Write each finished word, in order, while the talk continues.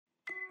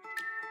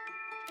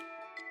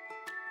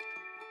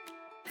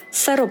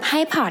สรุปให้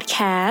พอดแค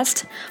ส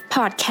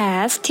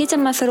ต์ที่จะ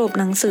มาสรุป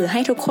หนังสือให้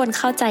ทุกคน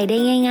เข้าใจได้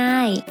ง่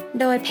ายๆ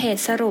โดยเพจ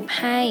สรุป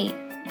ให้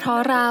เพราะ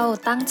เรา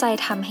ตั้งใจ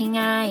ทำให้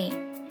ง่าย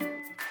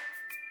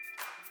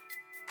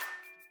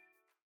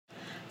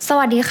ส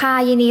วัสดีค่ะ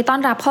ยินดีต้อน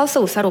รับเข้า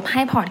สู่สรุปใ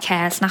ห้พอดแค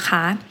สต์นะค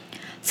ะ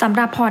สำห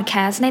รับพอดแค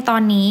สต์ในตอ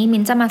นนี้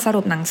มิ้นจะมาส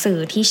รุปหนังสือ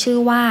ที่ชื่อ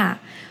ว่า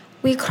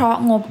วิเคราะห์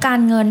งบกา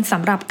รเงินส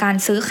ำหรับการ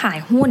ซื้อขาย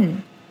หุ้น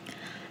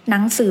หนั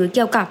งสือเ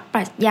กี่ยวกับป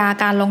รัชญา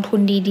การลงทุ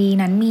นดี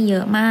ๆนั้นมีเย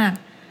อะมาก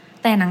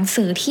แต่หนัง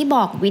สือที่บ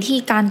อกวิธี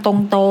การตร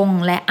ง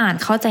ๆและอ่าน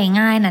เข้าใจ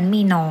ง่ายนั้น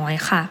มีน้อย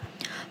ค่ะ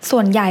ส่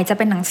วนใหญ่จะเ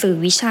ป็นหนังสือ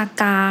วิชา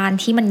การ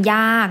ที่มันย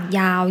าก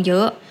ยาวเย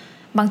อะ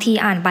บางที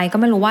อ่านไปก็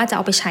ไม่รู้ว่าจะเอ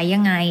าไปใช้ยั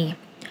งไง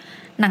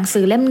หนังสื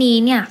อเล่มนี้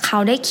เนี่ยเขา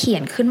ได้เขีย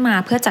นขึ้นมา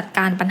เพื่อจัดก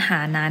ารปัญหา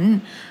นั้น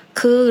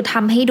คือท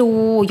ำให้ดู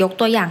ยก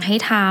ตัวอย่างให้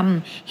ท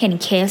ำเห็น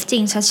เคสจริ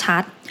งชั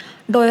ด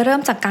ๆโดยเริ่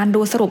มจากการ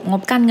ดูสรุปง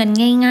บการเงิน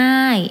ง่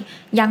าย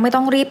ๆยังไม่ต้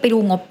องรีบไปดู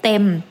งบเต็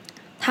ม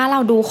ถ้าเรา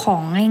ดูขอ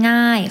ง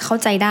ง่ายๆเข้า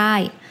ใจได้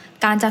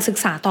การจะศึก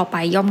ษาต่อไป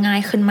ย่อมง่า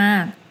ยขึ้นมา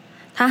ก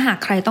ถ้าหาก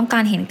ใครต้องกา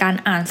รเห็นการ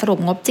อ่านสรุป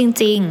งบจ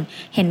ริง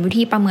ๆเห็นวิ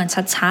ธีประเมิน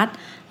ชัด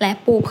ๆและ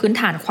ปูพื้น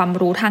ฐานความ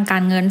รู้ทางกา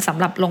รเงินสำ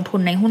หรับลงทุ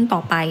นในหุ้นต่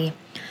อไป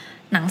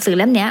หนังสือ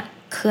เล่มนี้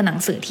คือหนัง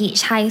สือที่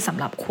ใช่สำ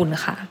หรับคุณ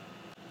ค่ะ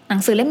หนั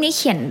งสือเล่มนี้เ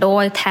ขียนโด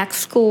ย Tax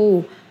School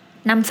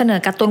นำเสนอ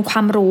การ์ตูนคว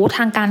ามรู้ท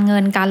างการเงิ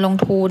นการลง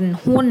ทุน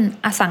หุ้น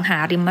อสังหา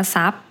ริมท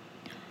รัพย์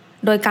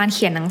โดยการเ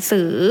ขียนหนัง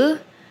สือ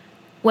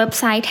เว็บ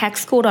ไซต์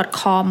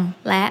taxschool.com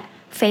และ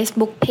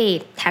Facebook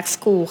Page Tax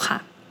School ค่ะ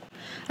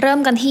เริ่ม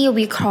กันที่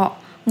วิเคราะห์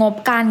งบ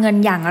การเงิน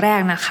อย่างแร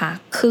กนะคะ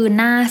คือ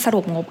หน้าสรุ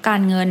ปงบกา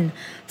รเงิน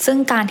ซึ่ง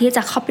การที่จ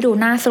ะเข้าไปดู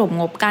หน้าสรุป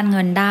งบการเ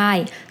งินได้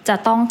จะ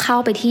ต้องเข้า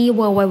ไปที่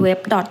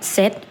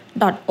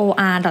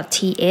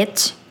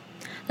www.set.or.th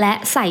และ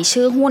ใส่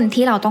ชื่อหุ้น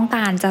ที่เราต้องก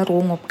ารจะ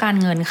รู้งบการ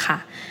เงินค่ะ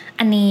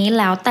อันนี้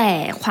แล้วแต่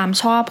ความ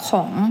ชอบข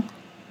อง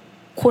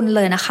คุณเ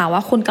ลยนะคะว่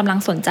าคุณกำลัง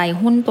สนใจ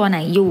หุ้นตัวไหน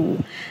อยู่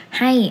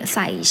ให้ใ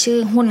ส่ชื่อ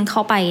หุ้นเข้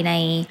าไปใน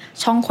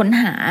ช่องค้น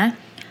หา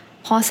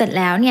พอเสร็จ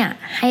แล้วเนี่ย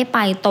ให้ไป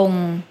ตรง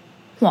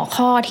หัว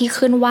ข้อที่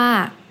ขึ้นว่า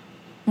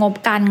งบ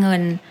การเงิ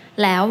น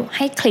แล้วใ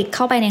ห้คลิกเ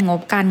ข้าไปในง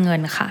บการเงิน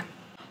ค่ะ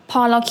พ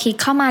อเราคลิก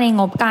เข้ามาใน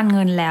งบการเ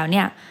งินแล้วเ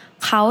นี่ย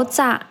เขา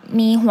จะ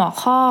มีหัว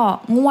ข้อ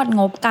งวด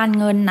งบการ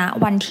เงินณ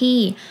วันที่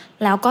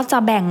แล้วก็จะ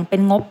แบ่งเป็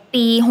นงบ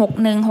ปี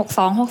61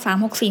 62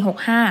 63 64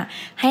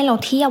 65ให้เรา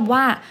เทียบ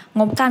ว่า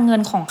งบการเงิ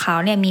นของเขา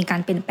เนี่ยมีกา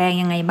รเปลี่ยนแปลง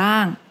ยังไงบ้า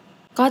ง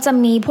ก็จะ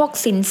มีพวก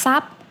สินทรั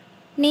พย์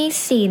หนี้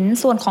สิน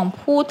ส่วนของ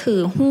ผู้ถื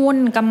อหุ้น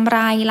กำไร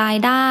ราย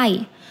ได้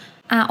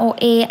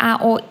ROA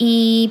ROE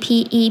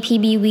PE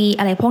PBV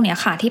อะไรพวกเนี้ย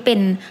ค่ะที่เป็น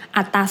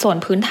อัตราส่วน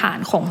พื้นฐาน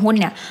ของหุ้น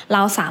เนี่ยเร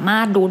าสามา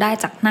รถดูได้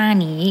จากหน้า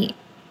นี้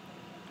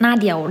หน้า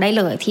เดียวได้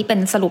เลยที่เป็น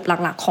สรุปห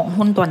ลักๆของ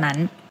หุ้นตัวนั้น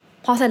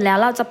พอเสร็จแล้ว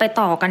เราจะไป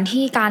ต่อกัน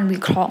ที่การวิ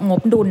เคราะห์ง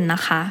บดุลน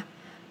ะคะ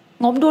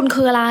งบดุล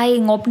คืออะไร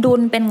งบดุ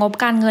ลเป็นงบ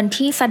การเงิน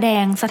ที่แสด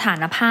งสถา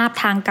นภาพ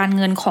ทางการเ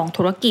งินของ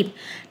ธุรกิจ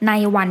ใน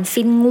วัน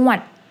สิ้นงวด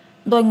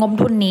โดยงบ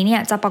ดุลนี้เนี่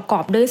ยจะประกอ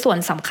บด้วยส่วน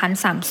สำคัญ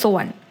3ส่ว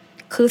น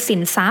คือสิ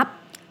นทรัพย์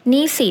ห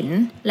นี้สิน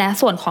และ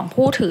ส่วนของ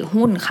ผู้ถือ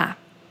หุ้นค่ะ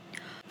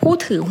ผู้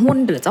ถือหุ้น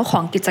หรือเจ้าขอ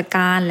งกิจก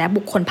ารและ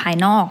บุคคลภาย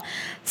นอก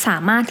สา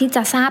มารถที่จ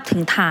ะทราบถึ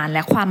งฐานแล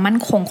ะความมั่น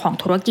คงของ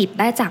ธุรกิจ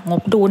ได้จากง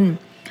บดุล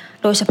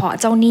โดยเฉพาะ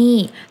เจ้าหนี้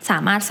สา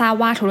มารถทราบ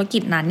ว่าธุรกิ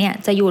จนั้นเนี่ย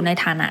จะอยู่ใน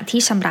ฐานะที่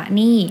ชำระห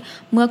นี้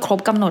เมื่อครบ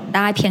กำหนดไ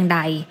ด้เพียงใด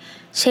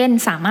เช่น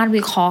สามารถ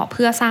วิเคราะห์เ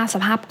พื่อทราบส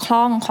ภาพค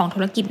ล่องของธุ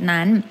รกิจ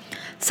นั้น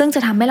ซึ่งจะ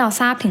ทำให้เรา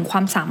ทราบถึงคว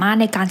ามสามารถ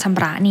ในการช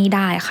ำระหนี้ไ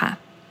ด้ค่ะ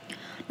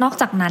นอก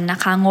จากนั้นนะ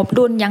คะงบ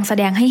ดุลยังแส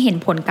ดงให้เห็น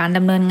ผลการด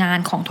ำเนินงาน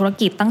ของธุร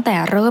กิจตั้งแต่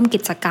เริ่มกิ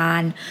จกา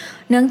ร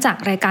เนื่องจาก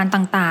รายการ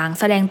ต่างๆ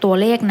แสดงตัว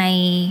เลขใน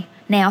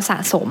แนวสะ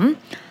สม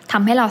ท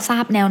ำให้เราทรา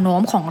บแนวโน้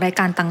มของราย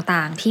การต่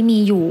างๆที่มี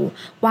อยู่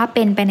ว่าเ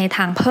ป็นไปในท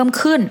างเพิ่ม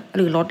ขึ้นห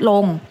รือลดล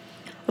ง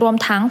รวม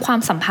ทั้งความ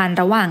สัมพันธ์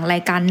ระหว่างรา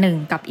ยการหนึ่ง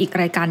กับอีก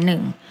รายการหนึ่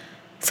ง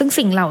ซึ่ง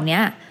สิ่งเหล่านี้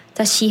จ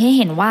ะชี้ให้เ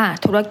ห็นว่า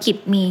ธุรกิจ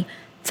มี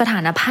สถา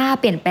นภาพ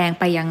เปลี่ยนแปลง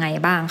ไปยังไง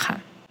บ้างค่ะ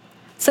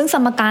ซึ่งส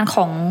มการข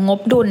องง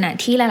บดุลน่ะ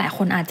ที่หลายๆค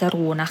นอาจจะ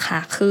รู้นะคะ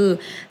คือ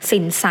สิ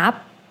นทรัพ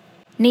ย์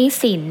หนี้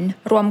สิน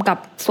รวมกับ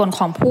ส่วนข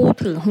องผู้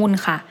ถือหุ้น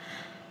ค่ะ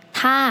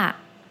ถ้า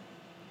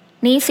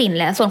หนี้สิน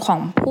และส่วนของ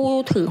ผู้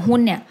ถือหุ้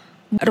นเนี่ย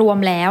รวม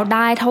แล้วไ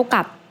ด้เท่า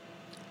กับ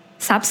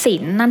ทรัพย์สิ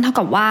นนั่นเท่า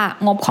กับว่า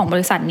งบของบ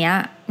ริษัทเนี้ย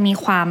มี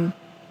ความ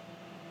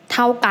เ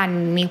ท่ากัน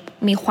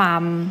มีควา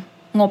ม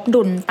งบ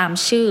ดุลตาม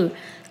ชื่อ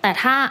แต่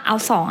ถ้าเอา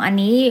2อัน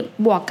นี้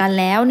บวกกัน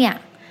แล้วเนี่ย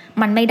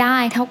มันไม่ได้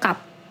เท่ากับ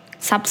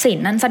ทรัพย์สิน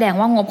นั่นแสดง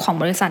ว่างบของ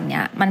บริษัทเนี่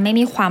ยมันไม่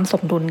มีความส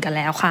มดุลกันแ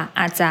ล้วค่ะ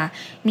อาจจะ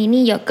มีห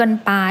นี้เยอะเกิน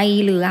ไป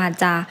หรืออาจ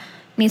จะ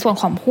มีส่วน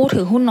ของผู้ถื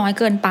อหุ้นน้อย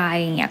เกินไป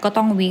อย่างเงี้ยก็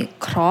ต้องวิ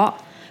เคราะห์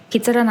พิ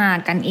จารณา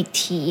กันอีก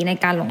ทีใน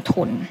การลง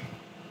ทุน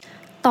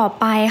ต่อ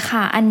ไป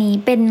ค่ะอันนี้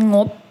เป็นง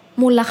บ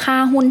มูลค่า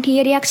หุ้นที่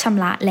เรียกช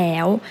ำระแล้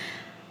ว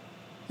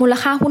มูล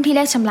ค่าหุ้นที่เ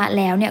รียกชำระ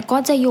แล้วเนี่ยก็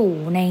จะอยู่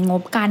ในง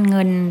บการเ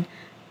งิน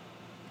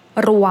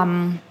รวม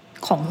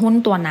ของหุ้น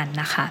ตัวนั้น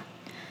นะคะ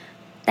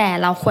แต่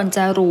เราควรจ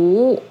ะรู้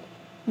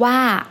ว่า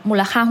มู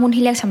ลค่าหุ้น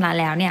ที่เรียกชำระ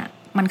แล้วเนี่ย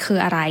มันคือ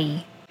อะไร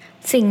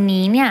สิ่ง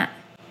นี้เนี่ย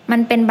มั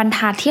นเป็นบรร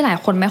ทัดที่หลาย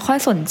คนไม่ค่อย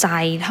สนใจ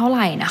เท่าไห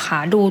ร่นะคะ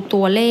ดู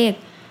ตัวเลข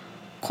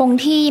คง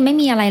ที่ไม่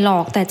มีอะไรหร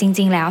อกแต่จ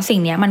ริงๆแล้วสิ่ง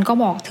นี้มันก็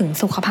บอกถึง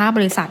สุขภาพบ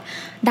ริษัท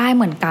ได้เ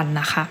หมือนกัน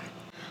นะคะ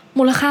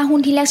มูลค่าหุ้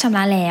นที่เรียกชำร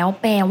ะแล้ว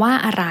แปลว่า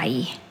อะไร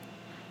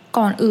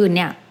ก่อนอื่นเ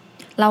นี่ย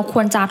เราค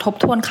วรจะทบ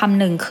ทวนคำ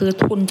หนึ่งคือ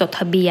ทุนจด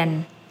ทะเบียน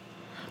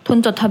ทุน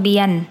จดทะเบี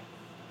ยน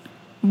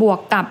บวก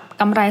กับ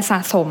กำไรสะ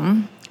สม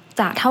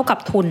จะเท่ากับ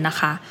ทุนนะ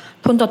คะ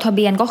ทุนจดทะเ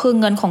บียนก็คือ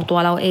เงินของตัว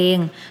เราเอง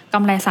ก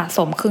ำไรสะส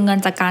มคือเงิน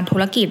จากการธุ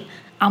รกิจ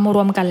เอามาร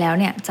วมกันแล้ว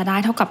เนี่ยจะได้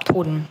เท่ากับ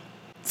ทุน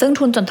ซึ่ง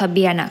ทุนจดทะเ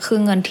บียนคือ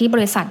เงินที่บ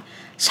ริษัท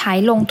ใช้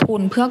ลงทุ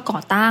นเพื่อก่อ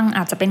ตั้งอ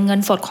าจจะเป็นเงิน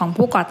สดของ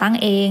ผู้ก่อตั้ง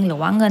เองหรือ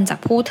ว่าเงินจาก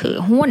ผู้ถือ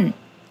หุ้น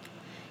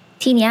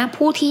ทีเนี้ย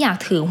ผู้ที่อยาก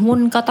ถือหุ้น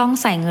ก็ต้อง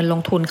ใส่เงินล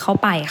งทุนเข้า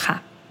ไปค่ะ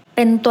เ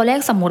ป็นตัวเลข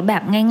สมมติแบ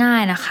บง่า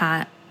ยๆนะคะ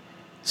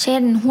เช่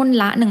นหุ้น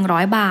ละ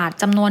100 บาท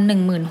จำนวน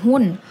 10,000 หุ้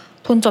น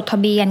ทุนจดทะ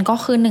เบียนก็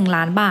คือ1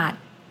 ล้านบาท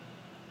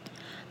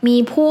มี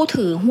ผู้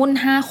ถือหุ้น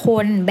5ค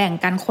นแบ่ง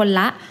กันคน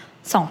ละ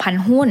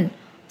 2,000 หุ้น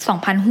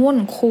 2,000 หุ้น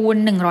คูณ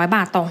100 บ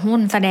าทต่อหุ้น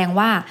แสดง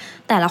ว่า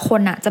แต่ละค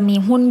นจะมี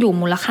หุ้นอยู่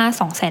มูลค่า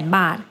 200,000 บ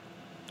าท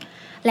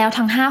แล้ว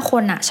ทั้ง5ค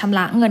นชำร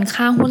ะเงิน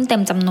ค่าหุ้นเต็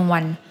มจำนว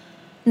น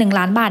1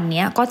 ล้านบาทเ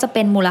นี้ยก็จะเ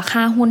ป็นมูลค่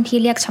าหุ้นที่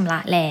เรียกชำระ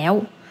แล้ว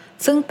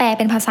ซึ่งแปลเ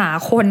ป็นภาษา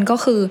คนก็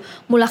คือ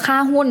มูลค่า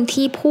หุ้น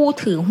ที่ผู้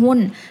ถือหุ้น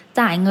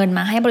จ่ายเงินม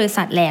าให้บริ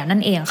ษัทแล้วนั่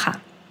นเองค่ะ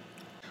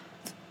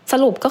ส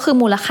รุปก็คือ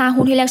มูลค่า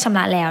หุ้นที่เรียกชำ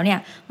ระแล้วเนี่ย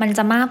มันจ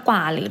ะมากกว่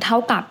าหรือเท่า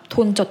กับ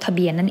ทุนจดทะเ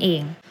บียนนั่นเอ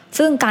ง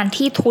ซึ่งการ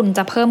ที่ทุนจ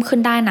ะเพิ่มขึ้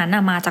นได้นั้น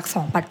มาจาก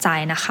2ปัจจัย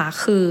นะคะ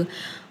คือ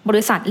บ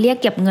ริษัทเรียก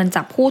เก็บเงินจ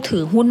ากผู้ถื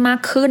อหุ้นมาก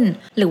ขึ้น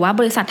หรือว่า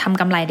บริษัททำ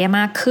กำไรได้ม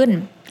ากขึ้น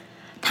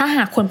ถ้าห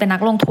ากคุณเป็นนั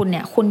กลงทุนเ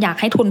นี่ยคุณอยาก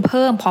ให้ทุนเ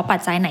พิ่มเพราะปัจ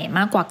จัยไหนม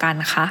ากกว่ากัน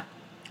คะ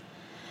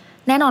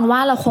แน่นอนว่า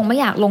เราคงไม่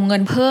อยากลงเงิ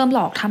นเพิ่มหร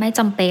อกถ้าไม่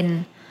จำเป็น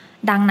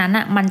ดังนั้น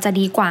มันจะ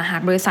ดีกว่าหา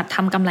กบริษัทท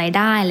ำกำไรไ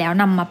ด้แล้ว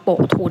นำมาโป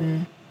ะทุน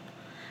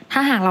ถ้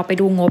าหากเราไป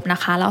ดูงบนะ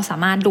คะเราสา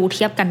มารถดูเ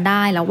ทียบกันไ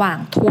ด้ระหว่าง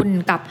ทุน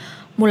กับ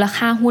มูล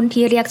ค่าหุ้น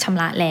ที่เรียกช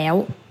ำระแล้ว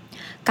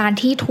การ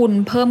ที่ทุน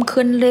เพิ่ม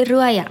ขึ้นเ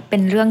รื่อยๆเป็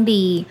นเรื่อง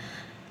ดี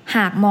ห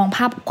ากมองภ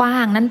าพกว้า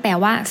งนั่นแปล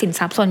ว่าสินท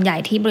รัพย์ส่วนใหญ่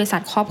ที่บริษั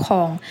ทครอบคร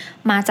อง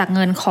มาจากเ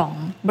งินของ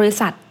บริ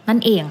ษัทนั่น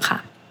เองค่ะ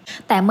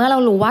แต่เมื่อเรา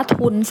รู้ว่า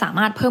ทุนสาม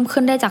ารถเพิ่ม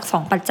ขึ้นได้จาก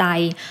2ปัจจัย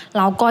เ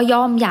ราก็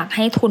ย่อมอยากใ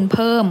ห้ทุนเ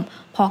พิ่ม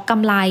เพราะก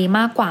ำไรม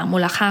ากกว่ามู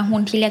ลค่าหุ้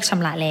นที่เรียกช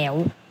ำระแล้ว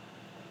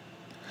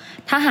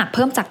ถ้าหากเ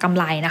พิ่มจากกำ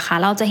ไรนะคะ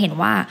เราจะเห็น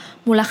ว่า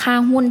มูลค่า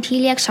หุ้นที่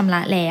เรียกชำร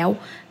ะแล้ว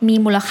มี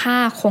มูลค่า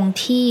คง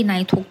ที่ใน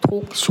ทุ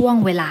กๆช่วง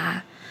เวลา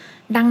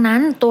ดังนั้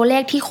นตัวเล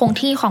ขที่คง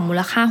ที่ของมู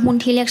ลค่าหุ้น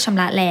ที่เรียกช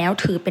ำระแล้ว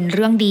ถือเป็นเ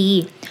รื่องดี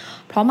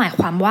เพราะหมายค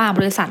วามว่าบ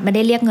ริษัทไม่ไ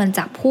ด้เรียกเงินจ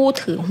ากผู้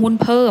ถือหุ้น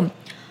เพิ่ม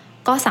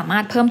ก็สามา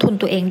รถเพิ่มทุน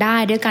ตัวเองได้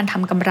ด้วยการท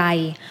ำกำไร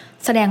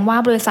แสดงว่า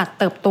บริษัท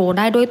เติบโตไ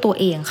ด้ด้วยตัว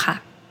เองค่ะ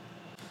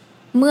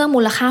เมื่อมู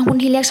ลค่าหุ้น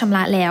ที่เรียกชำร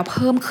ะแล้วเ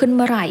พิ่มขึ้นเ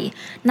มื่อไหร่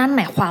นั่นห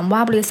มายความว่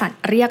าบริษัท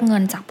เรียกเงิ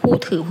นจากผู้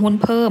ถือหุ้น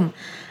เพิ่ม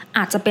อ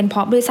าจจะเป็นเพร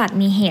าะบริษัท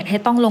มีเหตุให้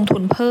ต้องลงทุ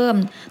นเพิ่ม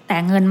แต่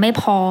เงินไม่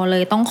พอเล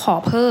ยต้องขอ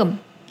เพิ่ม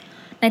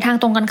ในทาง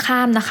ตรงกันข้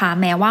ามนะคะ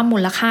แม้ว่ามู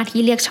ลค่า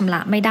ที่เรียกชำระ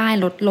ไม่ได้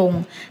ลดลง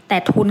แต่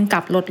ทุนก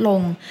ลับลดล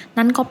ง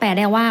นั่นก็แปลไ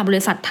ด้ว่าบ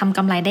ริษัททำก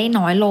ำไรได้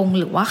น้อยลง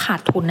หรือว่าขาด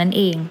ทุนนั่น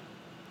เอง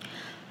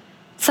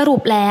สรุ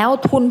ปแล้ว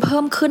ทุนเพิ่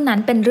มขึ้นนั้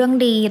นเป็นเรื่อง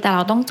ดีแต่เร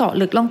าต้องเจาะ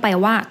ลึกลงไป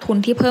ว่าทุน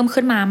ที่เพิ่ม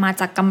ขึ้นมา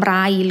จากกำไร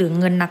หรือ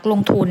เงินนักล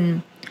งทุน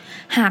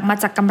หากมา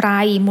จากกำไร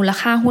มูล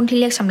ค่าหุ้นที่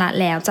เรียกชำระ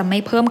แล้วจะไม่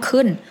เพิ่ม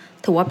ขึ้น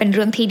ถือว่าเป็นเ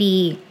รื่องที่ดี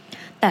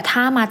แต่ถ้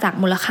ามาจาก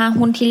มูลค่า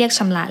หุ้นที่เรียกช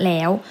ำระแ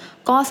ล้ว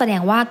ก็แสด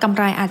งว่ากำ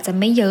ไรอาจจะ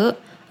ไม่เยอะ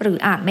หรือ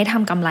อาจไม่ท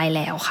ำกำไรแ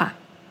ล้วค่ะ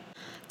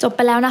จบไป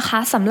แล้วนะคะ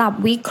สำหรับ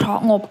วิเคราะ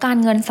ห์งบการ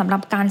เงินสำหรั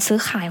บการซื้อ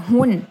ขาย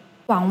หุ้น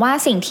หวังว่า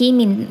สิ่งที่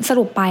มินส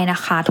รุปไปนะ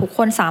คะทุกค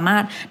นสามา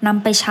รถน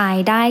ำไปใช้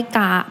ได้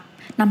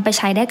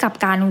กับ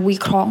การวิ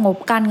เคราะห์งบ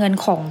การเงิน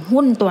ของ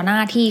หุ้นตัวหน้า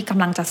ที่ก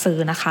ำลังจะซื้อ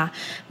นะคะ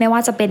ไม่ว่า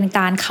จะเป็นก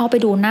ารเข้าไป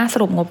ดูหน้าส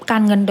รุปงบกา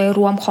รเงินโดยร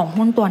วมของ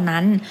หุ้นตัว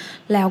นั้น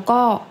แล้ว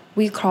ก็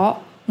วิเคราะห์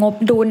งบ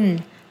ดุล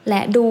แล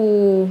ะดู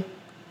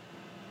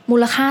มู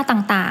ลค่า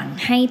ต่าง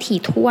ๆให้ถี่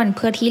ถ้วนเ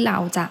พื่อที่เรา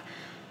จะ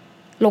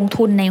ลง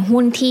ทุนใน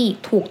หุ้นที่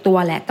ถูกตัว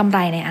และกำไร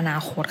ในอนา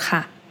คตค่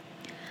ะ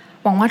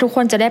หวังว่าทุกค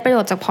นจะได้ประโย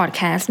ชน์จากพอดแ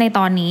คสต์ในต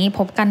อนนี้พ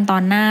บกันตอ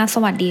นหน้าส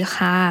วัสดี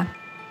ค่ะ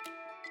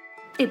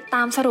ติดต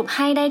ามสรุปใ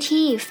ห้ได้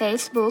ที่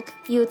Facebook,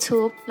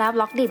 YouTube และ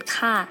Blogdit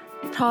ค่ะ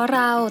เพราะเร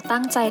า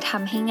ตั้งใจท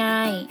ำให้ง่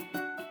าย